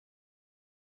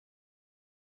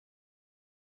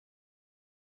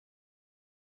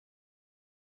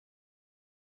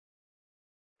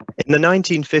In the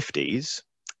 1950s,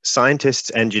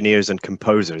 scientists, engineers, and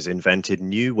composers invented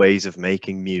new ways of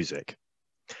making music.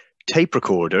 Tape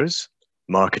recorders,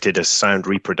 marketed as sound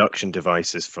reproduction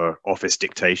devices for office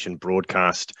dictation,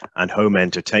 broadcast, and home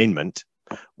entertainment,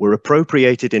 were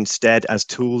appropriated instead as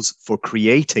tools for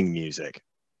creating music.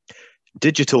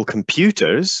 Digital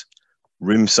computers,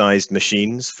 room-sized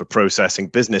machines for processing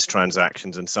business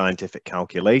transactions and scientific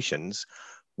calculations,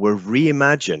 were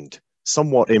reimagined,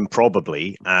 somewhat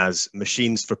improbably, as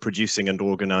machines for producing and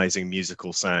organizing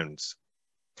musical sounds.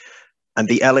 And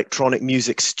the electronic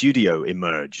music studio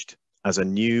emerged as a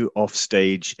new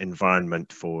offstage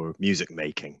environment for music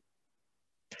making.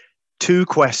 Two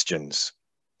questions.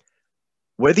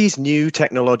 Were these new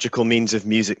technological means of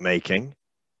music making,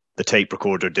 the tape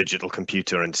recorder, digital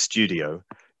computer, and studio,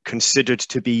 considered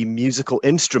to be musical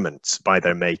instruments by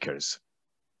their makers?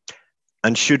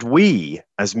 And should we,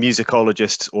 as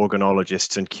musicologists,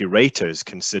 organologists, and curators,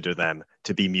 consider them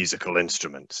to be musical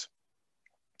instruments?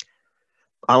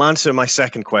 I'll answer my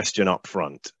second question up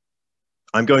front.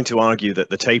 I'm going to argue that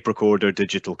the tape recorder,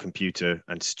 digital computer,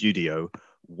 and studio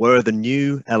were the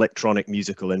new electronic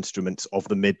musical instruments of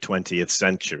the mid-20th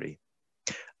century.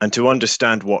 And to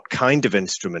understand what kind of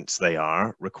instruments they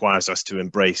are requires us to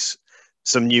embrace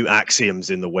some new axioms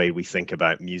in the way we think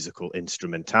about musical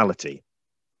instrumentality.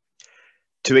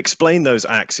 To explain those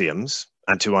axioms,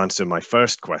 and to answer my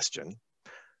first question,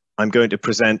 I'm going to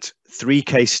present three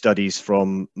case studies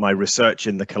from my research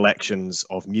in the collections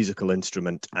of musical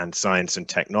instrument and science and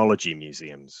technology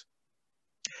museums.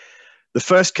 The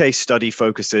first case study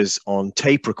focuses on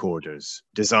tape recorders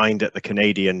designed at the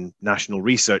Canadian National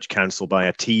Research Council by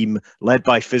a team led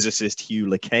by physicist Hugh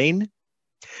LeCaine.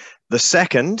 The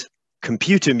second,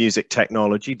 computer music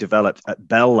technology developed at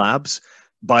Bell Labs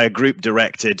by a group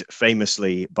directed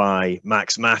famously by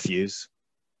Max Matthews.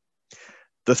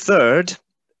 The third,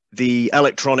 the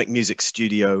electronic music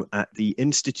studio at the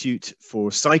Institute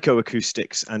for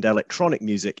Psychoacoustics and Electronic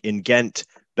Music in Ghent,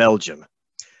 Belgium,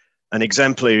 an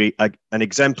exemplary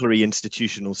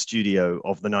institutional studio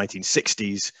of the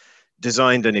 1960s,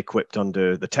 designed and equipped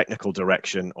under the technical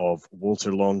direction of Walter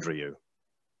Landrieu.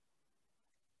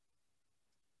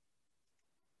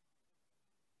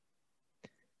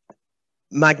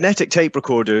 Magnetic tape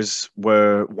recorders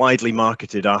were widely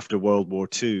marketed after World War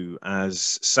II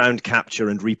as sound capture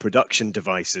and reproduction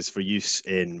devices for use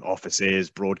in offices,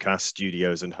 broadcast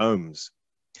studios, and homes.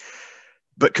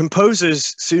 But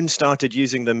composers soon started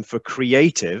using them for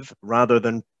creative rather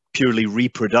than purely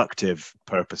reproductive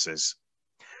purposes.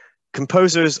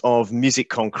 Composers of musique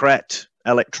concrète,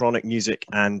 electronic music,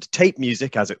 and tape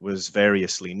music, as it was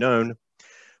variously known,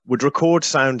 would record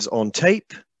sounds on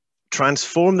tape,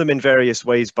 transform them in various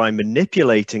ways by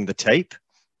manipulating the tape,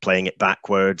 playing it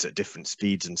backwards at different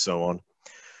speeds and so on,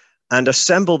 and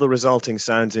assemble the resulting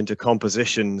sounds into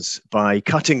compositions by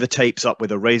cutting the tapes up with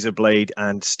a razor blade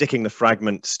and sticking the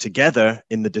fragments together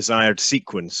in the desired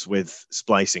sequence with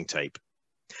splicing tape.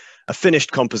 A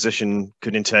finished composition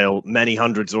could entail many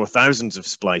hundreds or thousands of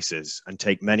splices and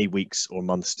take many weeks or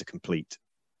months to complete.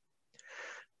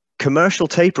 Commercial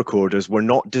tape recorders were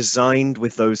not designed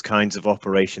with those kinds of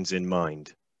operations in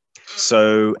mind.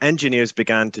 So engineers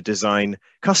began to design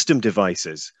custom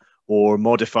devices or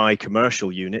modify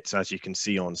commercial units, as you can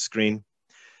see on screen,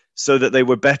 so that they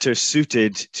were better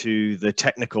suited to the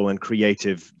technical and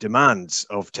creative demands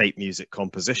of tape music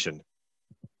composition.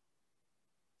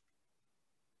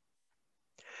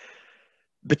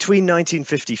 Between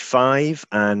 1955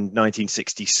 and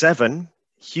 1967,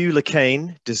 Hugh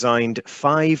LeCaine designed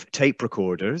 5 tape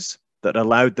recorders that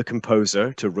allowed the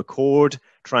composer to record,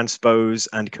 transpose,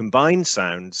 and combine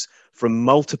sounds from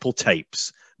multiple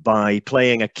tapes by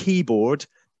playing a keyboard,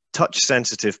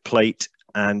 touch-sensitive plate,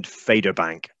 and fader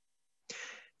bank.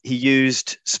 He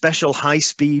used special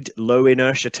high-speed,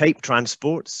 low-inertia tape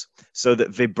transports so that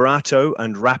vibrato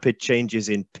and rapid changes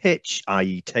in pitch,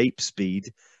 i.e. tape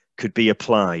speed, could be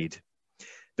applied.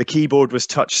 The keyboard was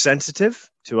touch-sensitive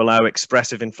to allow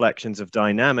expressive inflections of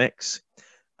dynamics,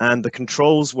 and the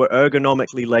controls were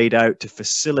ergonomically laid out to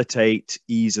facilitate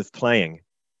ease of playing.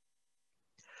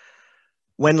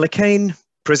 When LeCaine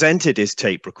presented his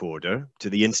tape recorder to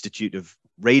the Institute of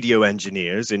Radio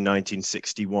Engineers in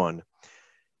 1961,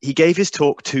 he gave his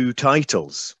talk 2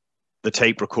 titles: the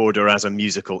tape recorder as a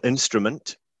musical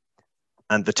instrument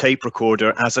and the tape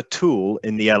recorder as a tool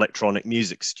in the electronic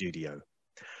music studio.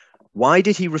 Why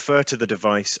did he refer to the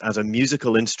device as a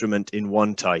musical instrument in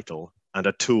one title and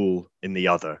a tool in the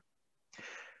other?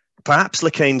 Perhaps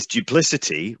LeCaine's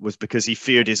duplicity was because he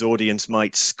feared his audience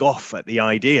might scoff at the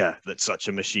idea that such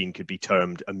a machine could be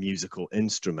termed a musical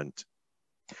instrument.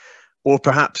 Or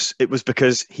perhaps it was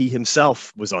because he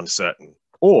himself was uncertain.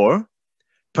 Or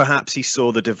perhaps he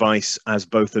saw the device as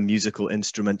both a musical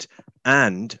instrument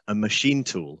and a machine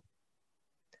tool.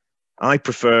 I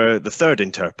prefer the third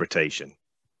interpretation.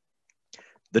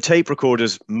 The tape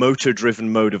recorder's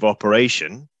motor-driven mode of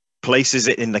operation places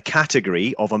it in the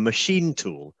category of a machine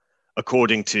tool,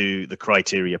 according to the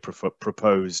criteria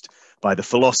proposed by the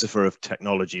philosopher of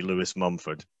technology, Lewis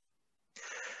Mumford.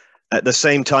 At the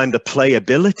same time, the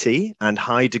playability and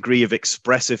high degree of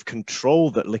expressive control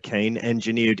that LeCaine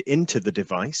engineered into the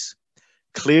device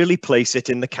clearly place it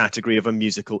in the category of a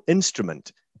musical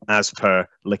instrument, as per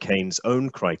LeCaine's own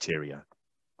criteria.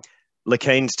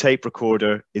 LeCaine's tape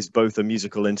recorder is both a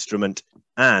musical instrument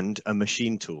and a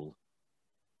machine tool.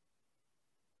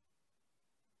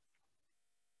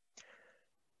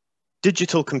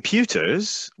 Digital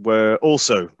computers were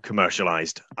also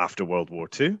commercialized after World War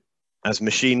II as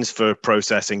machines for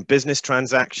processing business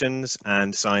transactions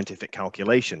and scientific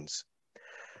calculations.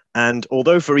 And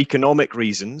although for economic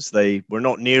reasons they were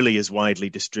not nearly as widely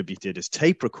distributed as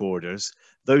tape recorders,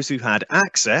 those who had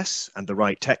access and the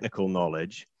right technical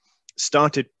knowledge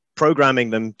started programming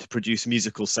them to produce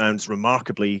musical sounds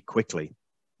remarkably quickly.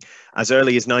 As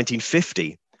early as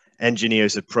 1950,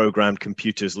 engineers had programmed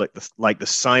computers like the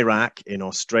Cyrac in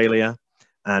Australia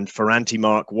and Ferranti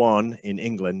Mark I in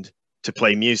England to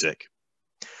play music.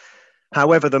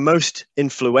 However, the most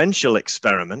influential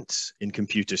experiments in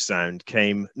computer sound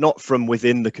came not from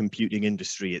within the computing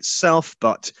industry itself,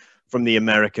 but from the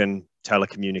American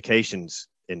telecommunications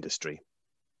industry.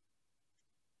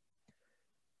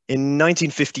 In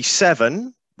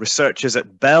 1957, researchers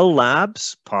at Bell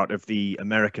Labs, part of the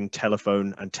American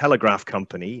telephone and telegraph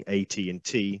company,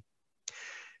 AT&T,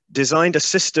 designed a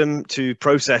system to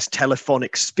process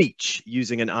telephonic speech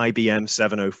using an IBM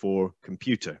 704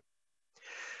 computer.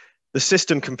 The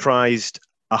system comprised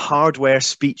a hardware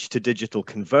speech-to-digital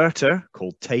converter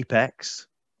called TapeX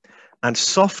and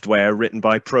software written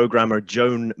by programmer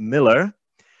Joan Miller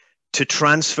to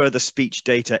transfer the speech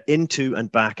data into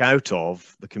and back out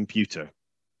of the computer.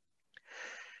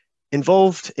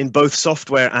 Involved in both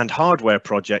software and hardware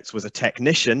projects was a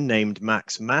technician named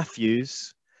Max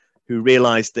Matthews, who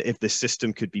realized that if this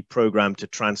system could be programmed to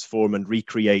transform and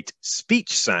recreate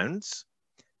speech sounds,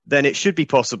 then it should be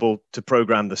possible to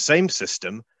program the same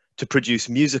system to produce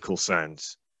musical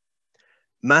sounds.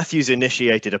 Matthews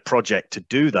initiated a project to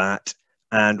do that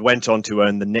and went on to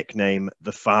earn the nickname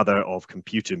the father of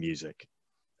computer music,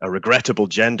 a regrettable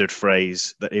gendered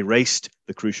phrase that erased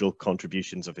the crucial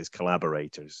contributions of his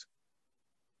collaborators.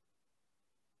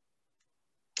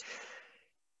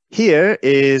 Here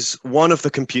is one of the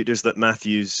computers that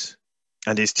Matthews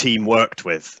and his team worked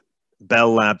with,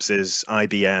 Bell Labs'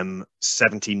 IBM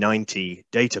 7090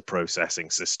 data processing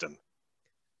system.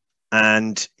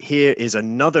 And here is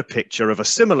another picture of a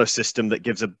similar system that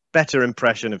gives a better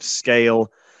impression of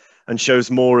scale and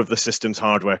shows more of the system's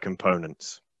hardware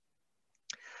components.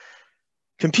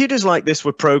 Computers like this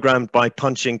were programmed by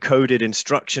punching coded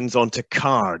instructions onto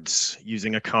cards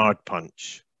using a card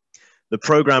punch. The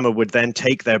programmer would then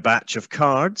take their batch of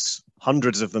cards,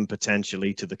 hundreds of them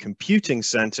potentially, to the computing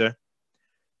center.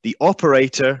 The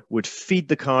operator would feed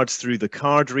the cards through the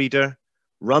card reader,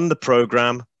 run the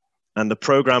program, and the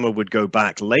programmer would go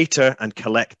back later and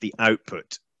collect the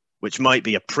output, which might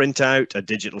be a printout, a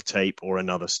digital tape, or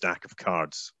another stack of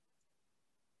cards.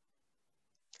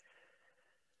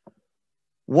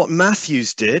 What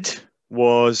Matthews did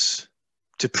was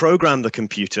to program the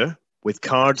computer with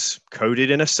cards coded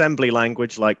in assembly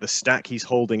language like the stack he's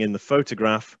holding in the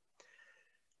photograph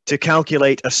to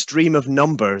calculate a stream of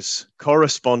numbers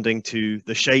corresponding to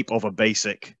the shape of a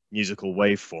basic musical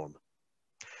waveform.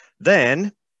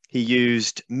 Then he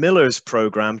used Miller's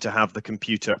program to have the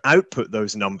computer output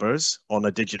those numbers on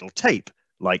a digital tape,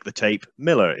 like the tape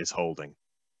Miller is holding.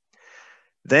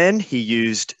 Then he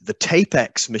used the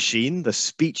TapeX machine, the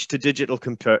speech-to-digital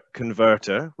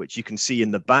converter, which you can see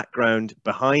in the background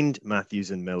behind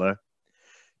Matthews and Miller,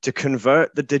 to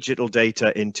convert the digital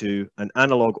data into an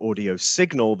analog audio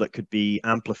signal that could be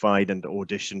amplified and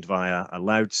auditioned via a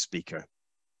loudspeaker.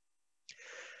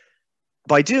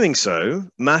 By doing so,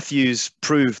 Matthews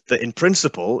proved that in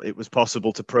principle, it was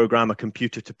possible to program a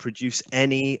computer to produce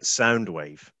any sound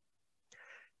wave.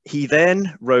 He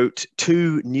then wrote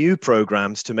 2 new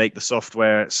programs to make the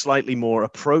software slightly more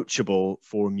approachable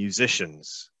for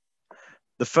musicians.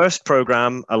 The first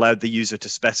program allowed the user to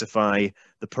specify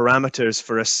the parameters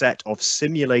for a set of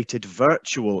simulated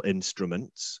virtual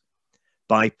instruments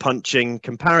by punching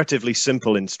comparatively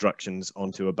simple instructions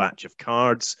onto a batch of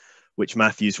cards, which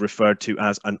Matthews referred to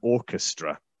as an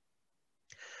orchestra.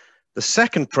 The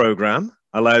second program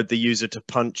allowed the user to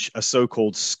punch a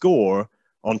so-called score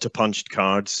onto punched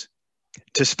cards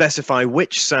to specify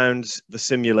which sounds the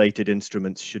simulated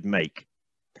instruments should make.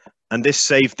 And this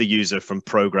saved the user from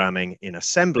programming in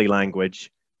assembly language,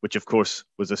 which of course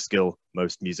was a skill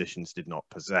most musicians did not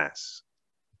possess.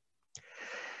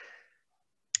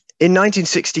 In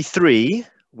 1963,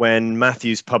 when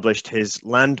Matthews published his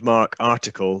landmark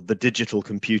article, The Digital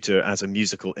Computer as a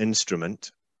Musical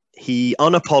Instrument, he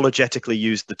unapologetically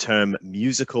used the term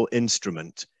musical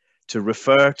instrument to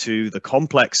refer to the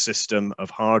complex system of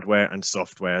hardware and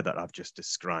software that I've just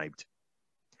described.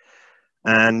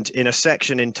 And in a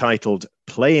section entitled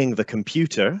Playing the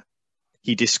Computer,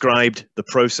 he described the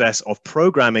process of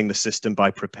programming the system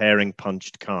by preparing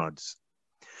punched cards.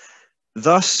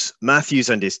 Thus, Matthews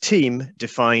and his team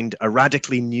defined a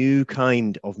radically new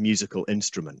kind of musical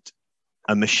instrument,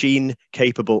 a machine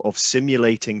capable of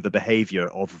simulating the behavior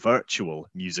of virtual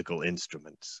musical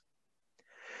instruments.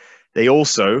 They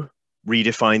also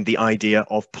redefined the idea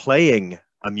of playing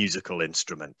a musical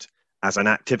instrument as an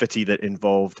activity that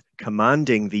involved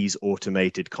commanding these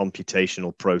automated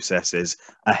computational processes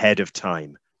ahead of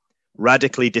time,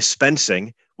 radically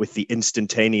dispensing with the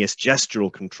instantaneous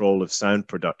gestural control of sound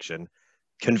production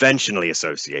conventionally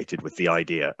associated with the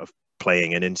idea of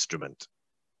playing an instrument.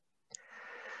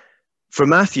 For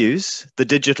Matthews, the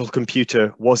digital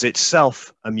computer was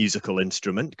itself a musical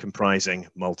instrument comprising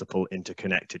multiple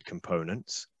interconnected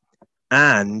components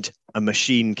and a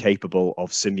machine capable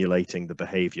of simulating the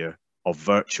behavior of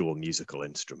virtual musical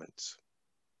instruments.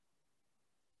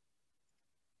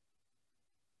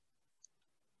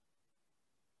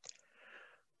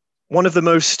 One of the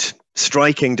most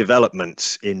striking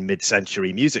developments in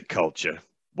mid-century music culture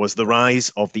was the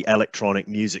rise of the electronic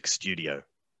music studio.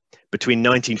 Between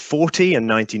 1940 and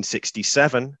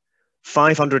 1967,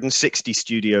 560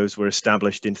 studios were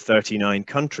established in 39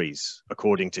 countries,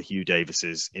 according to Hugh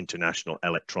Davis's International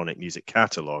Electronic Music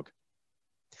Catalogue.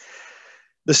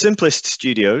 The simplest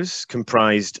studios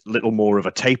comprised little more of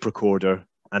a tape recorder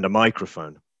and a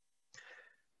microphone.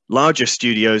 Larger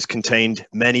studios contained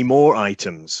many more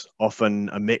items, often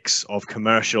a mix of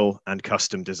commercial and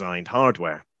custom-designed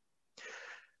hardware.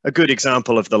 A good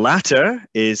example of the latter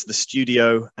is the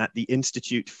studio at the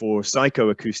Institute for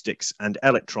Psychoacoustics and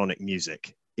Electronic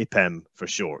Music, IPEM for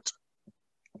short,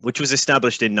 which was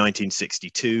established in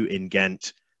 1962 in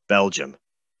Ghent, Belgium.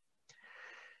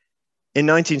 In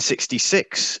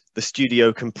 1966, the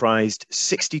studio comprised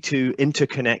 62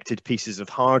 interconnected pieces of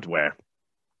hardware,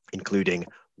 including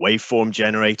waveform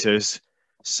generators,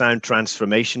 sound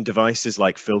transformation devices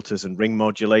like filters and ring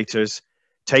modulators,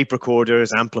 tape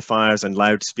recorders, amplifiers and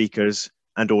loudspeakers,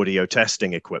 and audio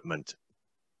testing equipment.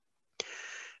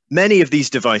 Many of these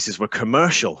devices were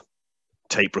commercial: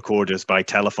 tape recorders by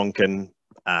Telefunken,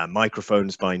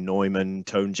 microphones by Neumann,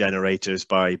 tone generators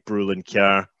by Brüel and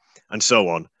Kjaer, and so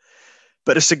on.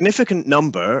 But a significant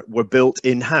number were built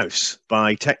in-house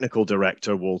by technical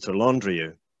director Walter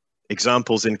Landrieu.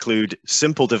 Examples include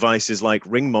simple devices like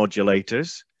ring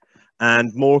modulators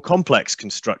and more complex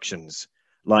constructions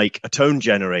like a tone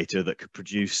generator that could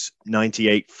produce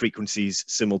 98 frequencies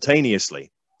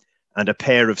simultaneously, and a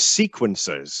pair of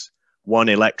sequencers, one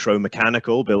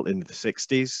electromechanical built in the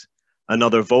 60s,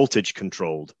 another voltage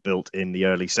controlled built in the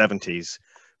early 70s,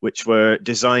 which were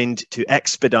designed to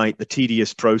expedite the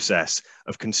tedious process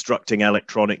of constructing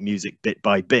electronic music bit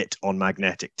by bit on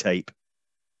magnetic tape.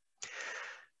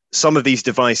 Some of these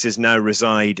devices now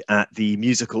reside at the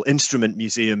Musical Instrument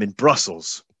Museum in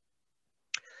Brussels.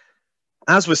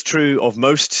 As was true of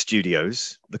most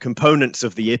studios, the components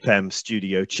of the IPEM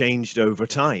studio changed over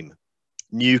time.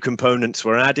 New components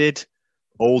were added,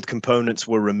 old components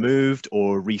were removed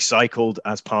or recycled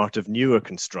as part of newer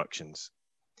constructions.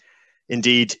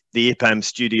 Indeed, the IPEM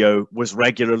studio was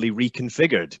regularly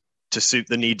reconfigured to suit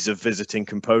the needs of visiting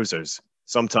composers,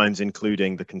 sometimes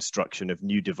including the construction of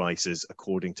new devices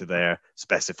according to their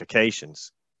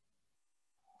specifications.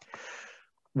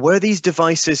 Were these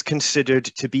devices considered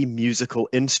to be musical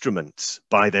instruments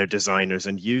by their designers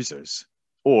and users?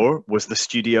 Or was the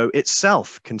studio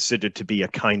itself considered to be a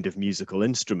kind of musical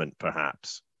instrument,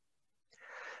 perhaps?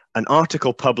 An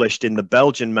article published in the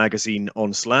Belgian magazine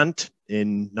Onslant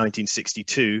in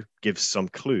 1962 gives some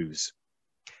clues.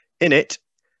 In it,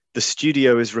 the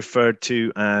studio is referred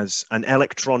to as an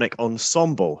electronic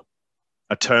ensemble,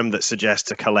 a term that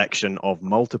suggests a collection of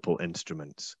multiple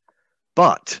instruments.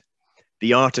 But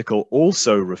the article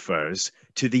also refers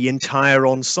to the entire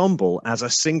ensemble as a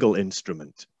single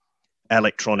instrument.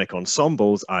 Electronic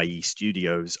ensembles, i.e.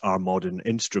 studios, are modern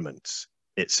instruments,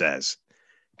 it says.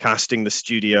 casting the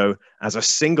studio as a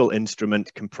single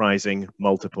instrument comprising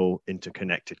multiple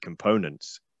interconnected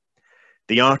components.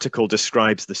 The article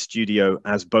describes the studio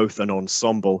as both an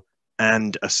ensemble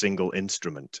and a single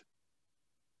instrument.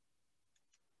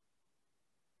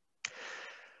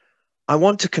 I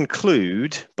want to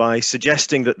conclude by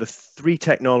suggesting that the three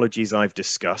technologies I've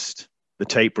discussed, the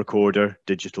tape recorder,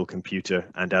 digital computer,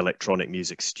 and electronic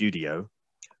music studio,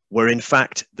 were in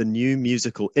fact the new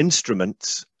musical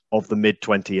instruments of the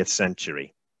mid-20th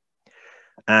century.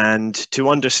 And to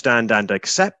understand and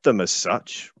accept them as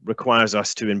such requires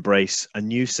us to embrace a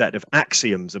new set of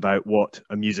axioms about what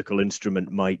a musical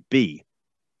instrument might be.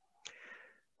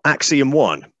 Axiom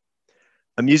 1.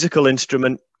 A musical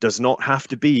instrument does not have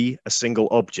to be a single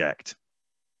object.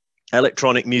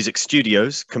 Electronic music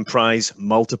studios comprise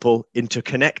multiple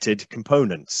interconnected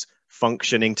components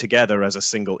functioning together as a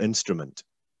single instrument.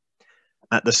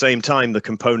 At the same time, the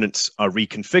components are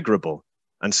reconfigurable,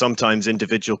 and sometimes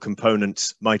individual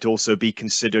components might also be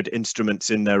considered instruments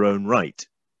in their own right.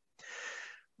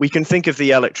 We can think of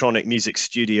the electronic music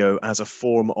studio as a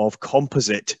form of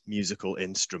composite musical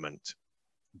instrument,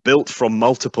 built from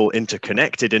multiple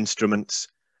interconnected instruments,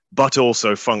 but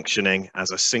also functioning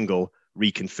as a single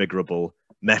reconfigurable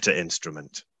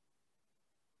meta-instrument.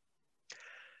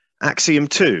 Axiom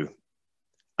 2.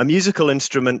 A musical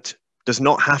instrument does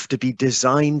not have to be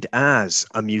designed as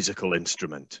a musical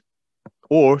instrument.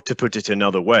 Or, to put it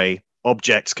another way,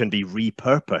 objects can be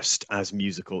repurposed as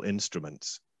musical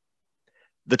instruments.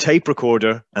 The tape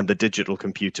recorder and the digital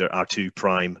computer are two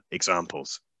prime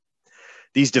examples.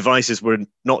 These devices were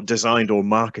not designed or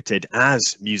marketed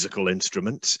as musical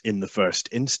instruments in the first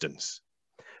instance,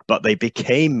 but they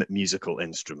became musical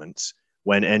instruments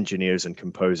when engineers and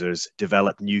composers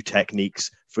developed new techniques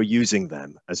for using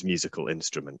them as musical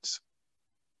instruments.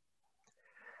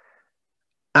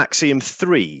 Axiom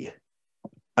 3.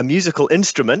 A musical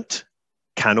instrument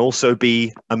can also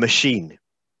be a machine,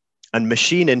 and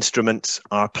machine instruments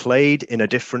are played in a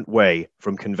different way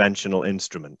from conventional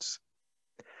instruments.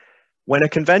 When a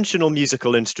conventional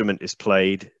musical instrument is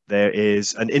played, there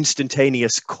is an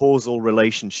instantaneous causal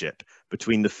relationship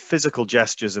between the physical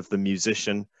gestures of the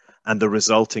musician and the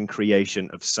resulting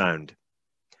creation of sound.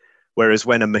 Whereas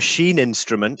when a machine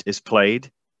instrument is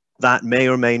played, that may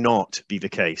or may not be the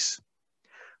case.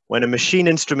 When a machine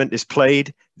instrument is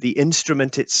played, the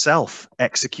instrument itself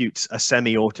executes a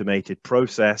semi-automated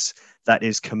process that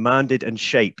is commanded and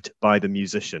shaped by the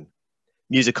musician.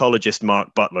 Musicologist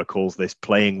Mark Butler calls this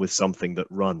playing with something that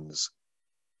runs.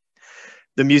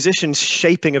 The musician's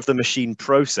shaping of the machine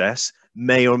process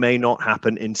may or may not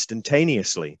happen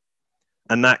instantaneously,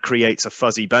 and that creates a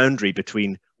fuzzy boundary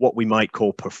between what we might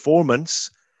call performance,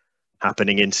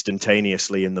 happening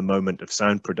instantaneously in the moment of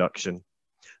sound production,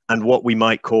 and what we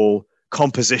might call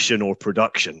composition or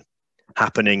production,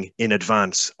 happening in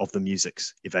advance of the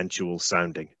music's eventual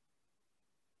sounding.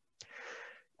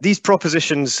 These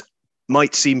propositions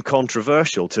might seem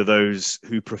controversial to those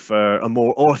who prefer a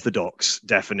more orthodox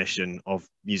definition of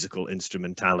musical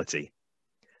instrumentality.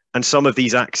 And some of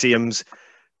these axioms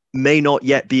may not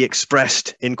yet be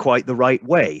expressed in quite the right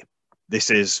way. This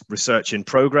is research in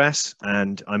progress,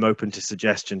 and I'm open to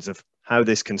suggestions of how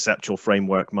this conceptual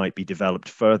framework might be developed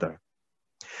further.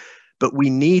 But we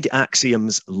need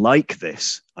axioms like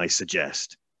this, I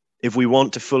suggest, if we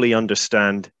want to fully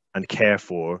understand and care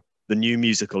for the new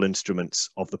musical instruments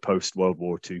of the post-World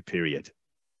War II period.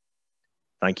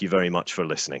 Thank you very much for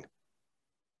listening.